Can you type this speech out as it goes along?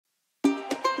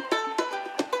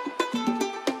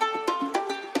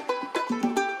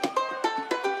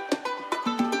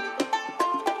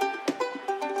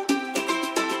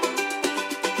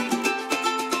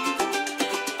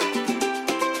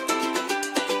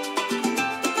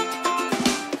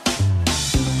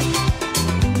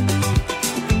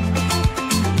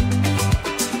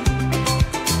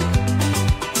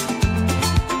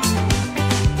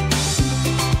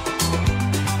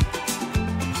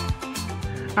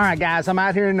All right, guys, I'm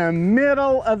out here in the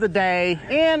middle of the day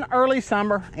in early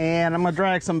summer, and I'm gonna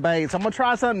drag some baits. I'm gonna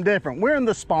try something different. We're in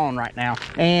the spawn right now,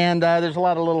 and there's a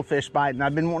lot of little fish biting.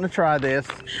 I've been wanting to try this.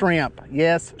 Shrimp,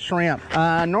 yes, shrimp.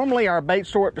 Normally our bait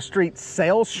store up the street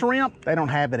sells shrimp. They don't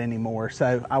have it anymore,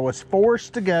 so I was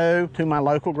forced to go to my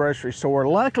local grocery store.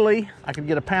 Luckily, I could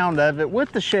get a pound of it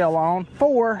with the shell on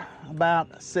for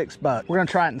about $6. We're gonna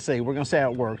try it and see. We're gonna see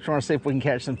how it works. We're gonna see if we can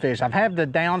catch some fish. I've had the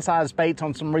downsized baits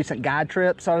on some recent guide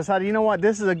trips, so I decided, you know what,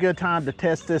 this is a good time to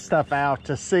test this stuff out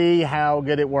to see how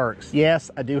good it works. Yes,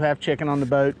 I do have chicken on the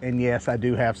boat, and yes, I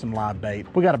do have some live bait.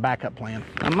 We got a backup plan.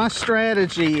 Now, my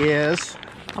strategy is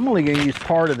I'm only gonna use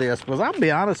part of this because I'll be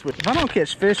honest with you, if I don't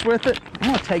catch fish with it,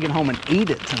 I'm gonna take it home and eat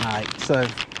it tonight. So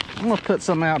I'm gonna put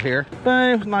some out here.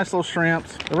 Boom, nice little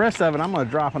shrimps. The rest of it, I'm gonna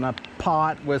drop in a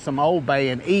pot with some Old Bay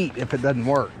and eat if it doesn't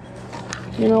work.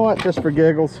 You know what, just for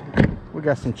giggles, we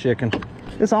got some chicken.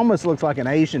 This almost looks like an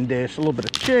Asian dish. A little bit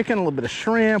of chicken, a little bit of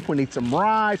shrimp. We need some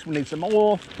rice, we need some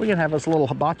oil. We can have this little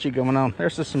hibachi going on.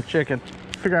 There's just some chicken.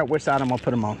 Figure out which side I'm gonna put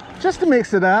them on. Just to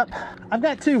mix it up, I've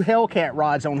got two Hellcat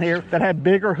rods on here that have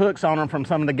bigger hooks on them from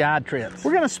some of the guide trips.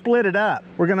 We're gonna split it up.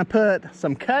 We're gonna put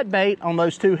some cut bait on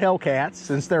those two Hellcats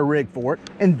since they're rigged for it.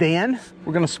 And then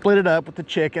we're gonna split it up with the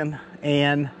chicken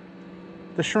and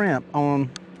the shrimp on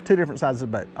two different sides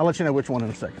of the boat. I'll let you know which one in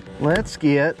a second. Let's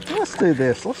do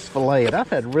this. Let's fillet it. I've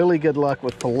had really good luck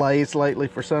with fillets lately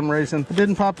for some reason. I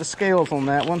didn't pop the scales on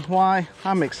that one. Why?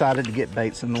 I'm excited to get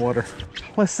baits in the water.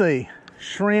 Let's see.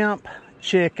 Shrimp,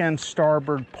 chicken,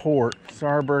 starboard port,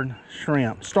 starboard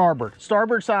shrimp,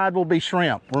 starboard side will be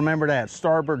shrimp. Remember that,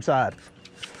 starboard side.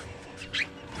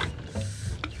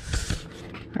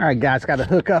 All right, guys, got to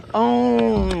hook up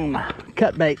on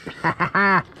cut bait.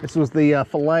 This was the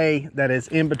fillet that is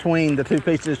in between the two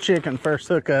pieces of chicken. First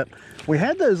hookup. We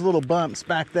had those little bumps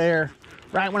back there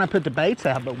right when I put the baits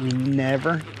out, but we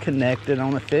never connected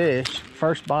on a fish.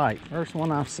 First bite, first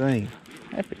one I've seen.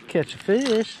 Happy to catch a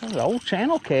fish. That's an old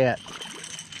channel cat.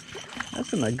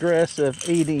 That's an aggressive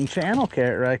eating channel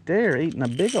cat right there, eating a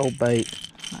big old bait.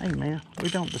 Hey man, we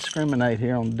don't discriminate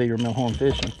here on deer Melhorn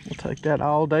fishing. We'll take that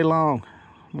all day long.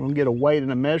 We're gonna get a weight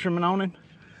and a measurement on him.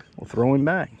 We'll throw him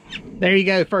back. There you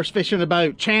go, first fish in the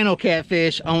boat. Channel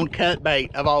catfish on cut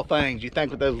bait, of all things. You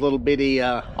think with those little bitty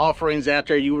offerings out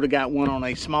there, you would have got one on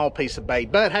a small piece of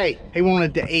bait. But hey, he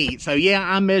wanted to eat. So yeah,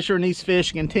 I'm measuring these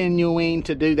fish, continuing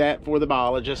to do that for the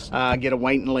biologist. Get a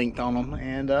weight and length on them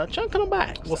and chunking them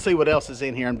back. We'll see what else is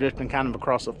in here. I'm drifting kind of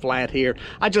across a flat here.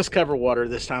 I just cover water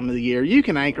this time of the year. You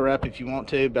can anchor up if you want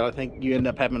to, but I think you end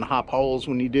up having to hop holes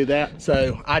when you do that.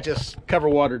 So I just cover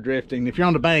water drifting. If you're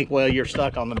on the bank, well, you're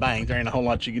stuck on the bank. There ain't a whole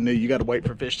lot you can do. You got to wait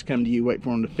for fish to come to you, wait for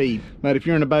them to feed. But if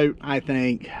you're in a boat, I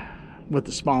think with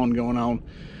the spawn going on,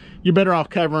 you're better off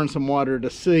covering some water to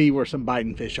see where some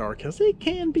biting fish are, because it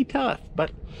can be tough.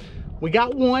 But we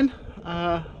got one.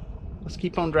 Let's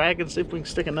keep on dragging, see if we can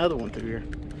stick another one through here.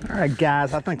 All right,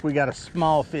 guys, I think we got a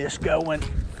small fish going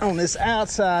on this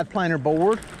outside planer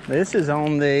board. This is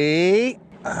on the,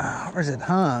 where's it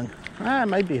hung? It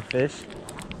may be a fish.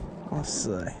 Let's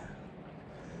see.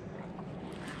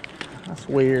 That's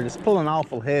weird. It's pulling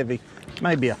awful heavy.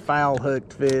 Maybe a foul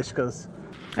hooked fish, because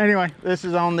anyway, this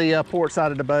is on the port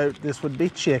side of the boat. This would be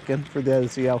chicken for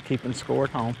those of y'all keeping score at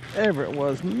home. Whatever it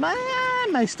was,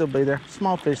 may still be there.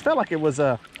 Small fish. Felt like it was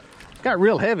got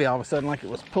real heavy all of a sudden, like it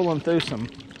was pulling through some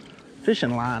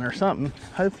fishing line or something.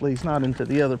 Hopefully he's not into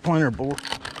the other planer board.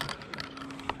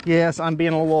 Yes, I'm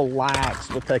being a little lax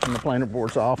with taking the planer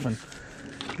boards off and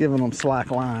giving them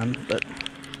slack line, but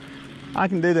I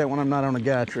can do that when I'm not on a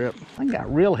guide trip. I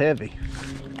got real heavy,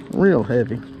 real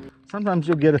heavy. Sometimes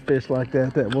you'll get a fish like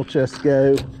that that will just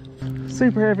go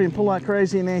super heavy and pull like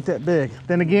crazy and ain't that big.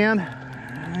 Then again,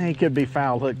 he could be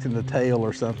foul hooked in the tail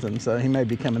or something, so he may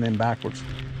be coming in backwards.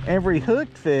 Every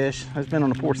hooked fish has been on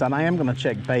the port side. I am gonna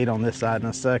check bait on this side in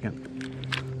a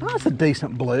second. Oh, that's a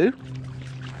decent blue.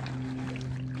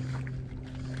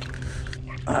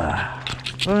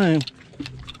 Boom.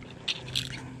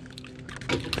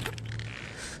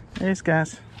 There's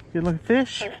guys, good looking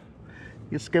fish.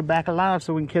 Let's go back alive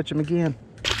so we can catch them again.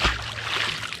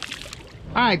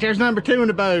 All right, there's number two in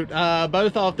the boat,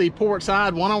 both off the port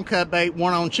side, one on cut bait,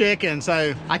 one on chicken.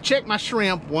 So I checked my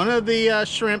shrimp. One of the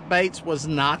shrimp baits was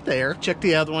not there. Checked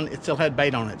the other one, it still had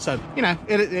bait on it. So, you know,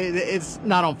 it's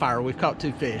not on fire. We've caught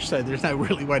two fish, so there's no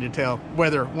really way to tell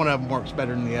whether one of them works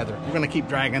better than the other. We're gonna keep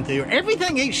dragging through.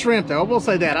 Everything eats shrimp though, I will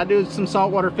say that. I do some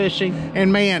saltwater fishing,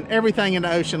 and man, everything in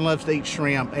the ocean loves to eat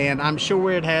shrimp. And I'm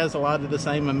sure it has a lot of the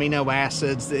same amino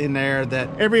acids in there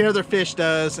that every other fish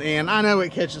does. And I know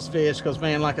it catches fish because,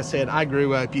 man, like I said, I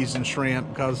grew up using shrimp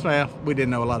because, well, we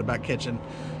didn't know a lot about catching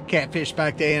catfish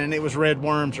back then, and it was red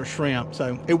worms or shrimp.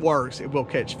 So it works. It will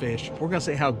catch fish. We're gonna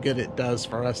see how good it does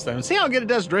for us though, and see how good it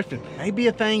does drifting. Maybe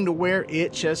a thing to where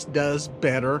it just does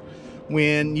better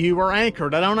when you are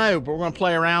anchored. I don't know, but we're gonna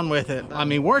play around with it. I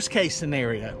mean, worst case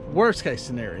scenario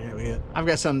I've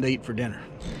got something to eat for dinner.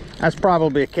 That's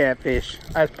probably a catfish.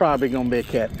 That's probably gonna be a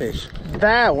catfish.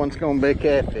 That one's gonna be a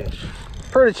catfish.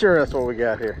 Pretty sure that's what we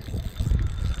got here.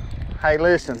 Hey,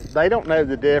 listen, they don't know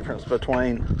the difference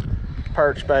between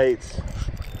perch baits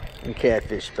and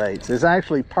catfish baits. It's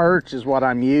actually perch is what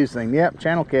I'm using. Yep,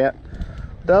 channel cat,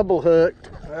 double hooked.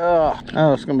 Oh,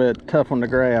 it's gonna be a tough one to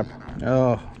grab.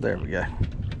 Oh, there we go.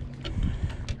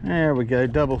 There we go,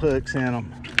 double hooks in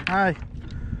them. Hey,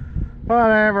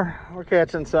 whatever, we're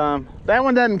catching some. That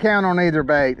one doesn't count on either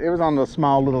bait. It was on the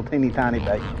small little teeny tiny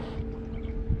bait.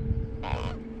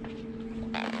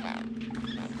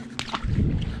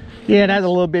 Yeah, that's a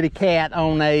little bitty cat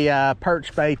on a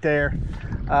perch bait there.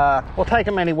 We'll take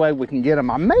them any way we can get them.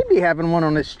 I may be having one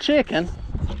on this chicken.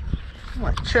 I'm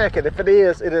gonna check it. If it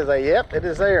is yep, it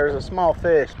is there. It's a small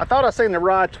fish. I thought I seen the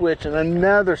rod twitch and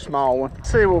another small one.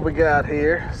 Let's see what we got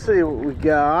here. See what we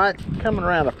got. Coming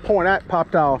around a point, that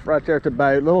popped off right there at the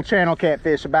boat. Little channel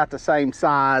catfish about the same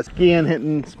size. Again,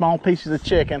 hitting small pieces of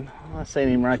chicken. I seen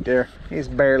him right there. He's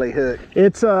barely hooked.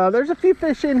 It's there's a few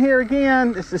fish in here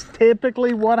again. This is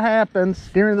typically what happens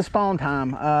during the spawn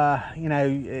time. You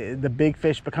know, the big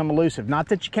fish become elusive. Not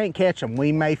that you can't catch them.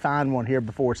 We may find one here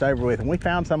before it's over with, and we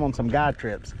found some on some guide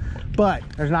trips, but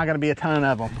there's not going to be a ton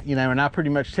of them. You know, and I pretty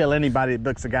much tell anybody that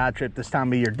books a guide trip this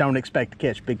time of year, don't expect to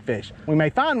catch big fish. We may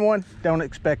find one, don't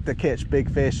expect to catch big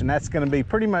fish, and that's going to be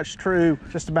pretty much true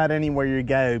just about anywhere you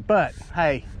go. But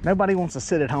hey, nobody wants to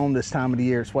sit at home this time of the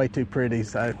year. It's way too pretty,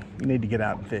 so you need to get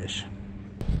out and fish.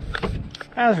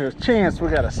 As there's a chance we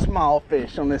got a small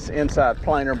fish on this inside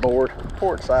planer board,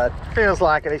 port side. Feels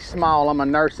like it. He's small. I'm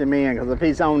gonna nurse him in, because if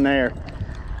he's on there,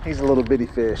 he's a little bitty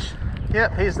fish.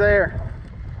 Yep, he's there.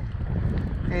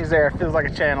 He's there. Feels like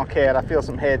a channel cat. I feel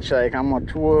some head shake. I'm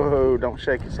gonna, whoa, don't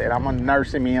shake his head. I'm gonna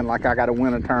nurse him in like I gotta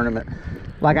win a tournament.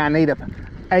 Like I need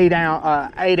 8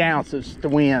 ounces to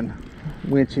win.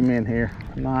 Winch him in here,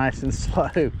 nice and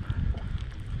slow.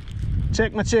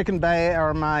 Check my chicken bait,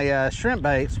 or my shrimp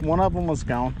baits. One of them was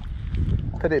gone.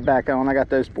 Put it back on. I got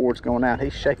those boards going out.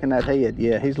 He's shaking that head.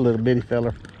 Yeah, he's a little bitty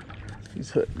fella.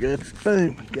 He's hooked good.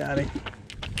 Boom, got him.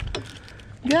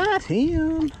 Got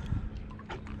him.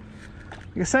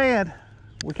 Like I said,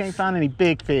 we can't find any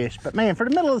big fish, but man, for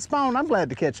the middle of the spawn, I'm glad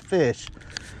to catch a fish.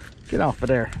 Get off of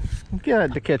there. I'm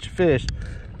glad to catch a fish.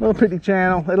 Little bitty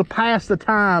channel. It'll pass the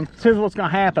time. Here's what's gonna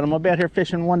happen. I'm gonna be out here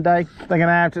fishing one day, thinking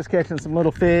I'm just catching some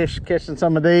little fish, catching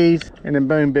some of these, and then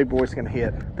boom, big boy's gonna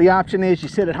hit. The option is you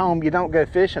sit at home, you don't go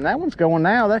fishing. That one's going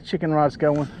now. That chicken rod's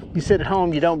going. You sit at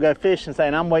home, you don't go fishing,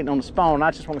 saying I'm waiting on the spawn. I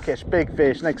just want to catch big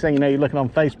fish. Next thing you know, you're looking on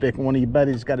Facebook and one of your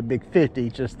buddies got a big 50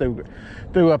 just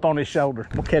threw up on his shoulder.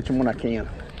 We'll catch him when I can.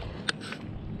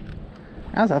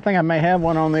 I think I may have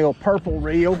one on the old purple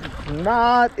reel.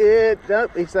 Not it.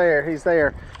 Nope, he's there. He's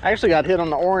there. I actually got hit on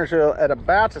the orange reel at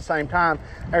about the same time.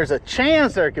 There's a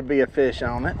chance there could be a fish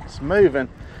on it. It's moving.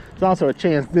 There's also a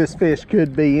chance this fish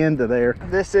could be into there.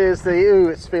 This is the, ooh,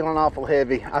 it's feeling awful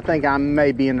heavy. I think I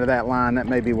may be into that line. That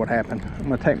may be what happened. I'm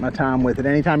gonna take my time with it.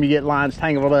 Anytime you get lines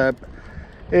tangled up,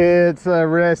 it's a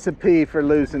recipe for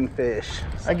losing fish.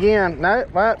 Again, no,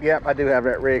 well, yep, I do have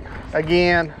that rig.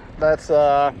 Again, that's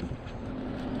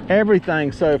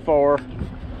everything so far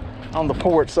on the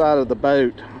port side of the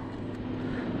boat.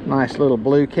 Nice little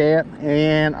blue cat.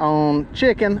 And on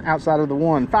chicken, outside of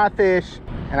the 5 fish,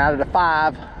 and out of the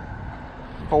 5,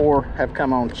 4 have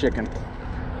come on chicken.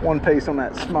 1 piece on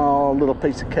that small little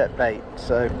piece of cut bait.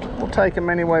 So we'll take them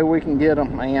any way we can get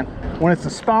them, man. When it's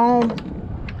a spawn,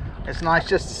 it's nice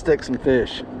just to stick some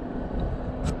fish.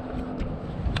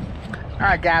 All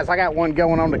right, guys, I got one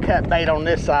going on the cut bait on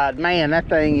this side. Man, that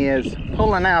thing is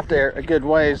pulling out there a good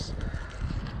ways.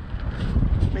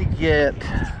 Let me get,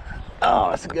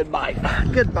 oh, it's a good bite.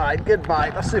 Good bite, good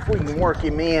bite. Let's see if we can work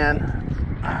him in.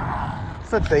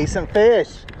 It's a decent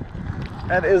fish.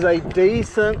 That is a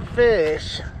decent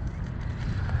fish.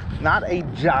 Not a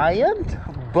giant,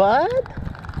 but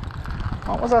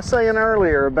what was I saying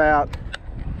earlier about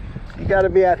you got to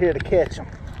be out here to catch them.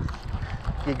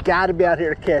 You got to be out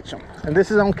here to catch them. And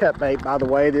this is on cut bait, by the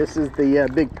way. This is the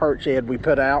big perch head we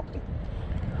put out.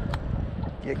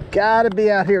 You got to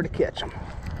be out here to catch them.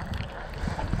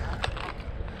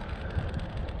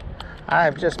 I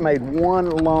have just made one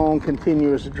long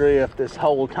continuous drift this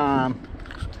whole time.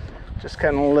 Just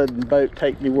kind of letting the boat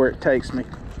take me where it takes me.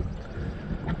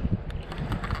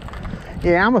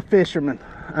 Yeah, I'm a fisherman.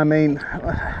 I mean,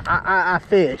 I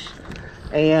fish.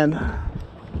 And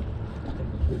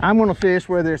I'm gonna fish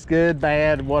whether it's good,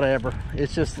 bad, whatever.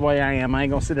 It's just the way I am. I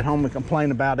ain't gonna sit at home and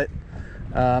complain about it.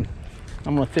 I'm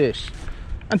gonna fish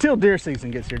until deer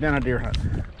season gets here, then I deer hunt.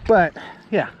 But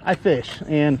yeah, I fish,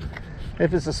 and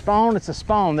if it's a spawn, it's a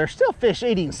spawn. There's still fish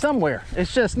eating somewhere.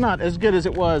 It's just not as good as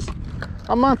it was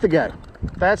a month ago.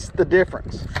 That's the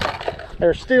difference.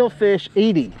 There's still fish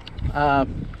eating.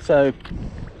 So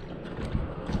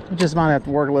you just might have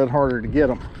to work a little harder to get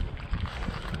them.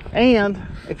 And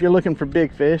if you're looking for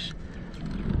big fish,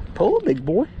 pull a big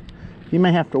boy. You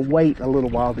may have to wait a little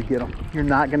while to get them. You're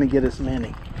not gonna get as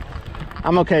many.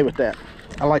 I'm okay with that.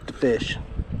 I like to fish.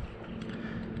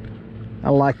 I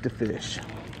like to fish.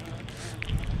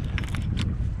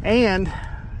 And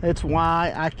it's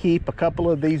why I keep a couple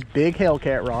of these big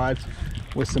Hellcat rods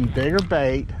with some bigger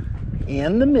bait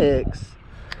in the mix,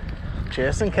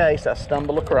 just in case I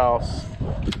stumble across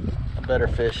a better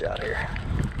fish out here.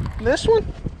 This one,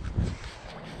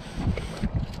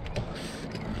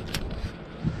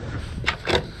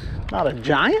 not a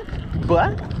giant,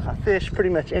 but a fish pretty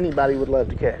much anybody would love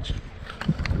to catch.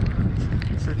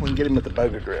 Let's see if we can get him with the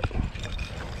boga grip.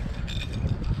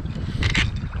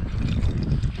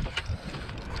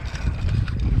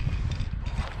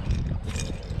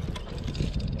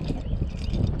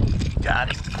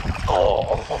 Got him.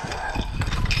 Oh.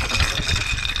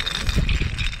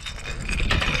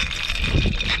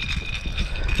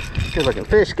 Good looking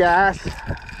fish, guys.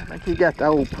 I think he got the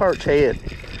old perch head.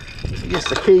 He gets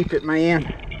to keep it,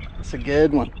 man. It's a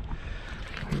good one.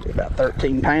 About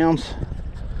 13 pounds.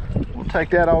 We'll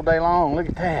take that all day long. Look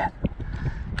at that.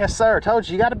 Yes, sir. I told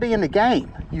you, you got to be in the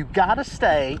game. You got to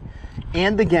stay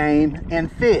in the game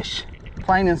and fish.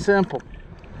 Plain and simple.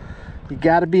 You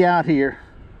got to be out here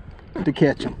to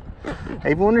catch them.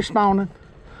 Even when they're spawning,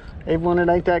 even when it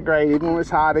ain't that great, even when it's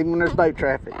hot, even when there's boat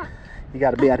traffic, you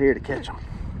got to be out here to catch them.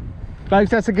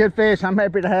 Folks, that's a good fish. I'm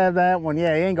happy to have that one.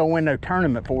 Yeah, he ain't gonna win no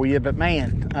tournament for you, but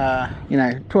man, you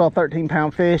know, 12, 13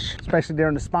 pound fish, especially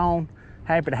during the spawn,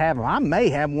 happy to have them. I may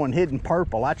have one hidden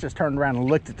purple. I just turned around and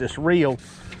looked at this reel.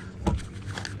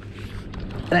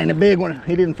 It ain't a big one.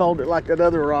 He didn't fold it like that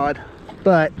other rod,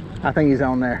 but I think he's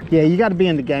on there. Yeah, you got to be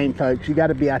in the game, folks. You got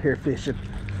to be out here fishing.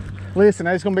 Listen,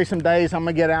 there's gonna be some days I'm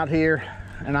gonna get out here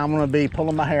and I'm gonna be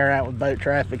pulling my hair out with boat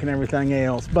traffic and everything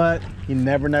else, but you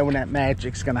never know when that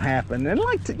magic's gonna happen. And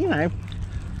like to, you know,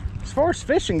 as far as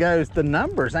fishing goes, the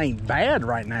numbers ain't bad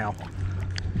right now.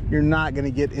 You're not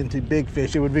gonna get into big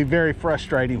fish. It would be very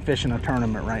frustrating fishing a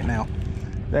tournament right now.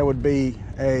 That would be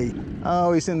a,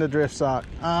 oh, he's in the drift sock.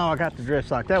 Oh, I got the drift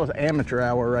sock. That was amateur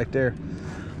hour right there.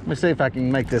 Let me see if I can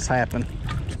make this happen.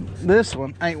 This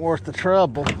one ain't worth the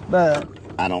trouble, but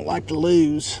I don't like to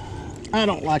lose. I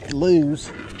don't like to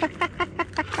lose.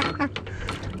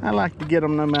 I like to get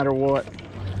them no matter what.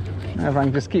 Now if I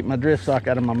can just keep my drift sock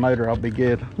out of my motor, I'll be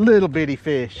good. Little bitty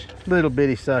fish, little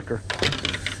bitty sucker.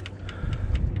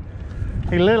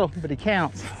 He's little, but he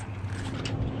counts.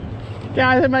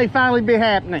 Guys, it may finally be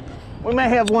happening. We may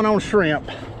have one on shrimp.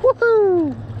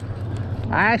 Woohoo!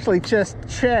 I actually just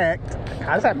checked.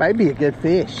 Guys, that may be a good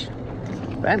fish.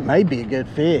 That may be a good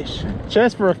fish.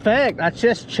 Just for effect, I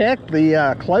just checked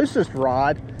the closest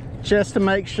rod just to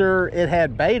make sure it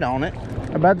had bait on it.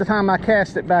 About the time I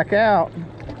cast it back out,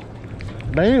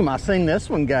 boom, I seen this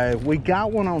one go. We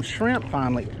got one on shrimp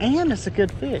finally, and it's a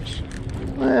good fish.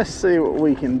 Let's see what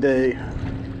we can do.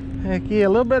 Heck yeah, a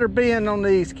little better bend on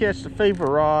these catch the fever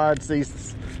rods,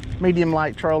 these medium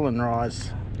light trolling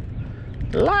rods.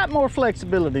 A lot more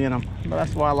flexibility in them, but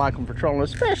that's why I like them for trolling,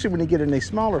 especially when you get in these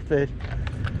smaller fish.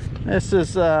 This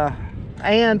is,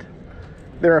 and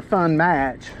they're a fun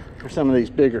match for some of these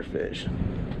bigger fish.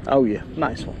 Oh yeah,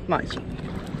 nice one, nice one.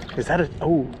 Is that a,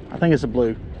 oh, I think it's a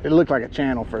blue. It looked like a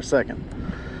channel for a second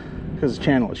because the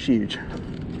channel is huge.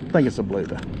 I think it's a blue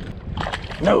though.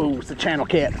 No, it's a channel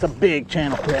cat. It's a big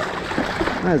channel cat.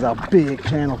 That is a big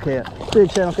channel cat. Big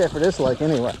channel cat for this lake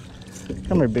anyway.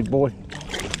 Come here, big boy.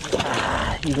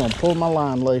 Ah, you're gonna pull my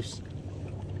line loose.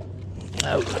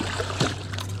 Oh.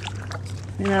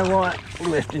 You know what? We're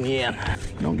lifting you in.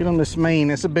 Don't get on this mean.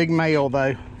 It's a big male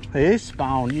though. It's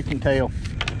spawn, you can tell.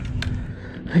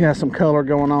 He got some color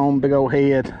going on, big old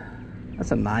head.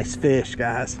 That's a nice fish,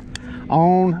 guys.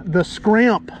 On the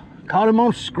scrimp. Caught him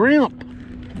on scrimp.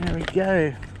 There we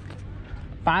go.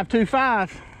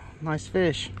 525. Nice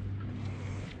fish.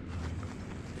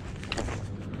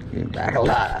 Get him back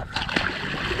alive.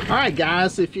 All right,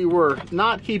 guys, if you were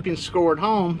not keeping score at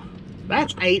home,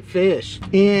 that's 8 fish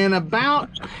in about,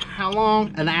 how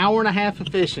long? An hour and a half of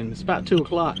fishing. It's about 2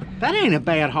 o'clock. That ain't a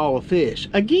bad haul of fish.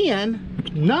 Again,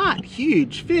 Not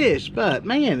huge fish, but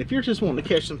man, if you're just wanting to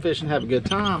catch some fish and have a good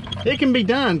time, it can be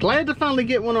done. Glad to finally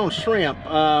get one on shrimp.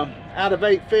 Out of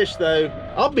 8 fish though,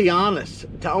 I'll be honest,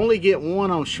 to only get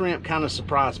one on shrimp kind of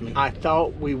surprised me. I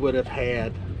thought we would have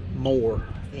had more.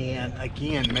 And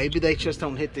again, maybe they just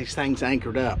don't hit these things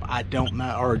anchored up. I don't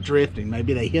know, or drifting.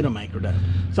 Maybe they hit them anchored up.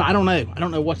 So I don't know. I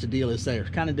don't know what the deal is there.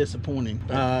 It's kind of disappointing.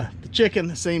 The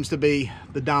chicken seems to be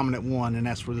the dominant one, and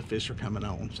that's where the fish are coming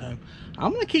on. So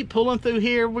I'm gonna keep pulling through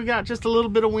here. We got just a little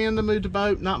bit of wind to move the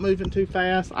boat, not moving too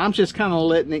fast. I'm just kind of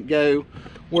letting it go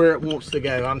where it wants to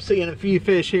go. I'm seeing a few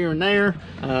fish here and there.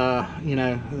 You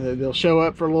know, they'll show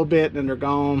up for a little bit and then they're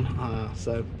gone.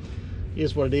 So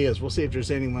is what it is. We'll see if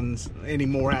there's any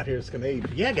more out here that's gonna eat.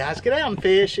 But yeah, guys, get out and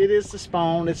fish. It is the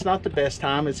spawn. It's not the best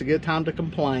time. It's a good time to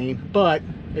complain. But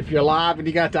if you're alive and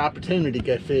you got the opportunity,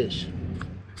 go fish.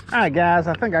 All right, guys,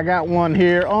 I think I got one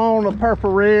here on a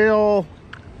purple reel.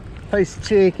 Piece of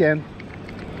chicken.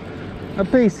 A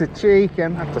piece of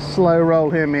chicken. I have to slow roll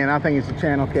him in. I think it's a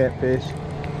channel catfish.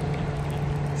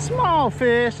 Small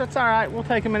fish. That's all right. We'll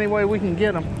take them any way we can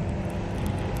get them.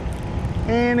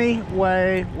 Any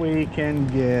way we can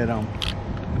get them.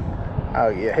 Oh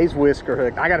yeah, he's whisker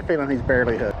hooked. I got a feeling he's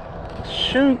barely hooked.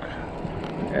 Shoot.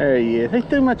 There he is. He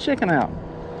threw my chicken out.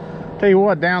 Tell you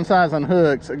what, downsizing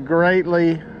hooks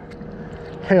greatly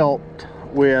helped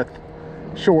with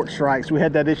short strikes. We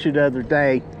had that issue the other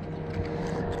day,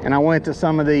 and I went to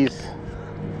some of these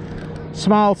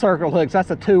small circle hooks.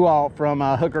 That's a 2-aught from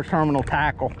Hooker Terminal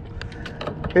Tackle.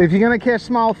 If you're gonna catch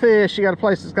small fish, you got a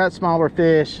place that's got smaller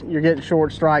fish, you're getting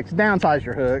short strikes, downsize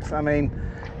your hooks. I mean,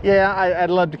 yeah, I'd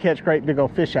love to catch great big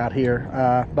old fish out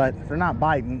here, but they're not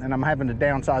biting, and I'm having to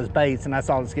downsize baits, and that's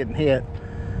all that's getting hit.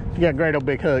 If you got great old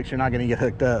big hooks, you're not gonna get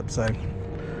hooked up. So,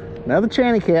 another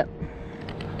channy cat.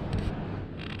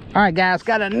 All right, guys,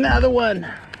 got another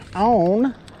one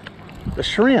on the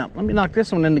shrimp. Let me knock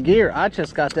this one into gear. I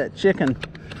just got that chicken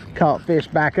caught fish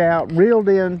back out, reeled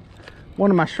in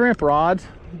one of my shrimp rods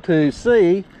to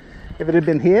see if it had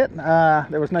been hit.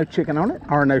 There was no chicken on it,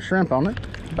 or no shrimp on it.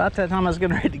 About that time I was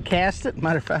getting ready to cast it.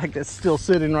 Matter of fact, it's still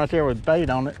sitting right there with bait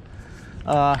on it.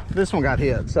 This one got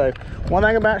hit. So one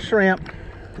thing about shrimp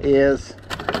is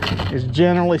it's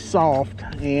generally soft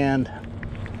and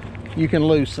you can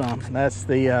lose some. That's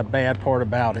the bad part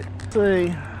about it. Let's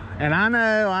see, and I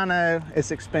know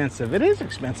it's expensive. It is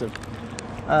expensive.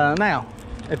 Now,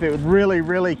 if it would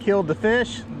really killed the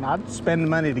fish, I'd spend the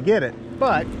money to get it.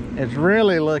 But it's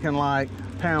really looking like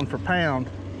pound for pound,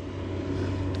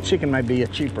 chicken may be a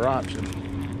cheaper option.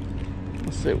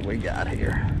 Let's see what we got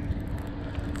here.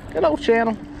 Good old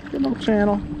channel. Good old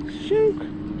channel. Shoot.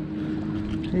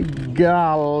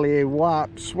 Golly,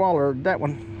 whop, swallowed that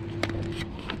one.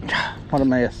 What a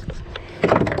mess.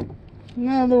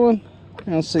 Another one.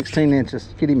 16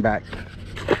 inches. Get him back.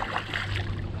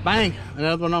 Bang,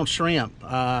 another one on shrimp.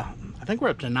 I think we're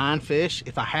up to 9 fish,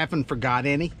 if I haven't forgot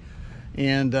any.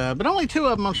 And but only 2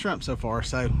 of them on shrimp so far.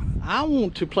 So I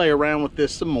want to play around with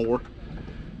this some more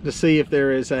to see if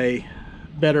there is a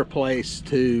better place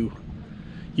to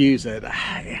use it.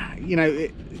 You know,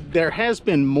 there has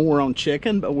been more on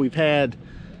chicken, but we've had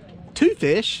 2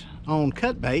 fish on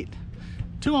cut bait,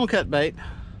 2 on cut bait,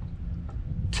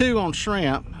 2 on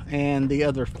shrimp, and the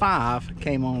other 5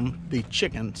 came on the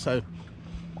chicken. So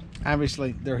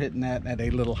obviously they're hitting that at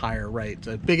a little higher rate.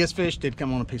 So biggest fish did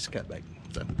come on a piece of cut bait.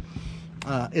 So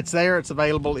it's there, it's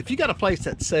available. If you got a place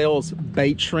that sells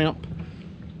bait shrimp,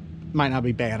 might not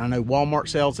be bad. I know Walmart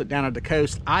sells it down at the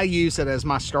coast. I use it as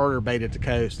my starter bait at the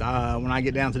coast. When I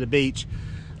get down to the beach,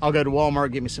 I'll go to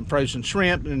Walmart, get me some frozen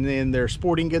shrimp, and then their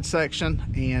sporting goods section.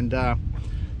 And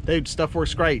dude, stuff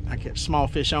works great. I catch small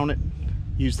fish on it,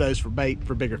 use those for bait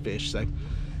for bigger fish. So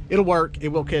it'll work, it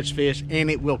will catch fish,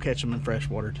 and it will catch them in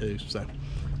freshwater too. So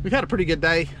we've had a pretty good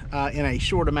day in a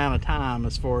short amount of time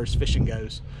as far as fishing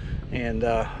goes. And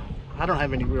I don't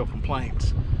have any real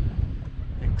complaints,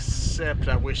 except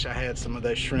I wish I had some of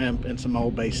those shrimp and some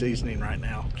Old Bay seasoning right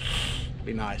now. It'd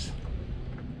be nice.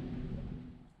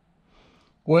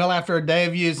 Well, after a day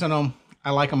of using them,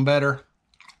 I like them better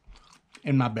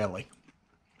in my belly.